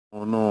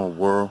What's going on,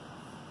 world?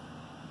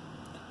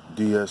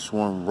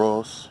 DS1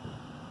 Ross,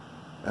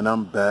 and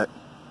I'm back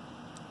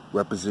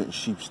representing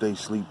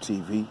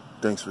CashApp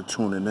Thanks for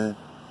tuning in.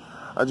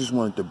 I just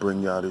wanted to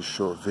bring y'all this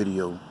short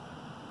video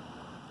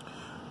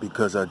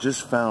because I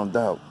just found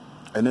out,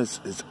 and it's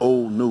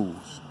old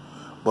news,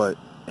 but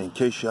in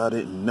case y'all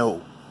didn't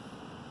know,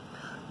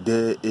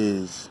 there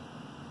is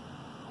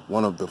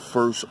one of the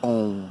first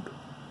owned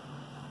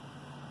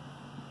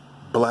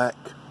black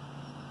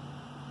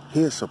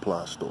hair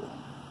supply store.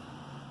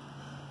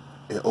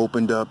 It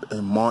opened up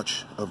in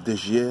March of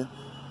this year.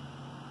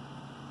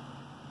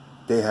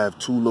 They have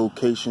 2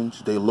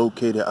 locations. They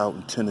located out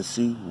in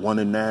Tennessee, one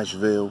in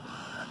Nashville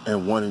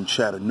and one in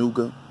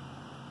Chattanooga.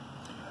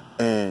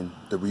 And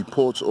the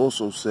reports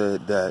also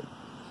said that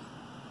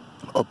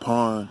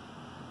upon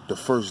the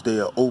first day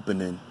of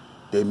opening,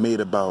 they made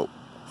about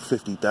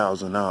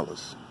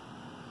 $50,000.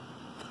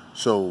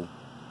 So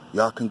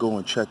y'all can go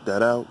and check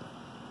that out.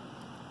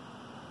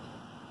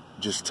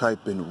 Just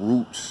type in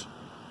Roots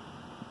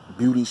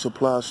Beauty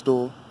Supply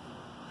Store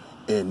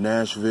in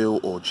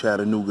Nashville or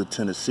Chattanooga,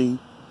 Tennessee.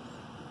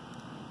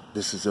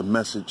 This is a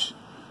message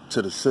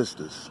to the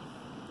sisters.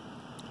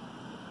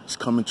 It's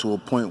coming to a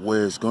point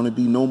where it's going to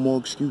be no more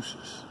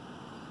excuses.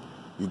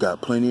 You got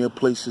plenty of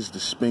places to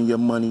spend your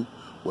money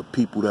with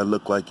people that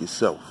look like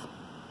yourself.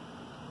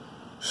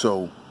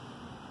 So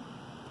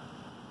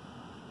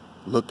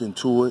look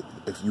into it.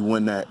 If you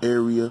in that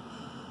area,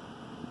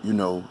 you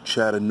know,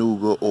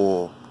 Chattanooga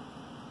or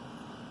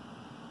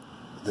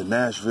the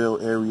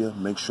Nashville area,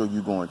 make sure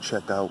you go and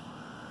check out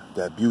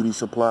that beauty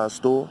supply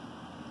store.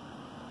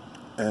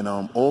 And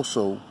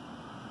also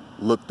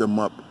look them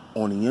up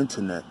on the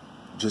internet,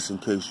 just in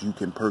case you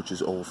can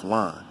purchase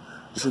offline,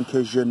 just in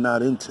case you're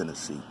not in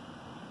Tennessee.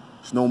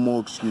 There's no more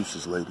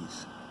excuses,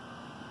 ladies.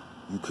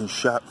 You can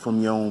shop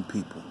from your own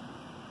people.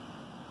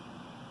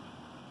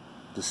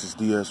 This is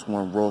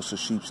DS1 Ross of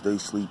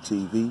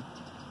CashApp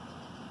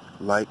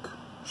Like,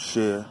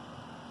 share,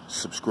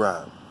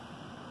 subscribe.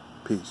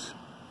 Peace.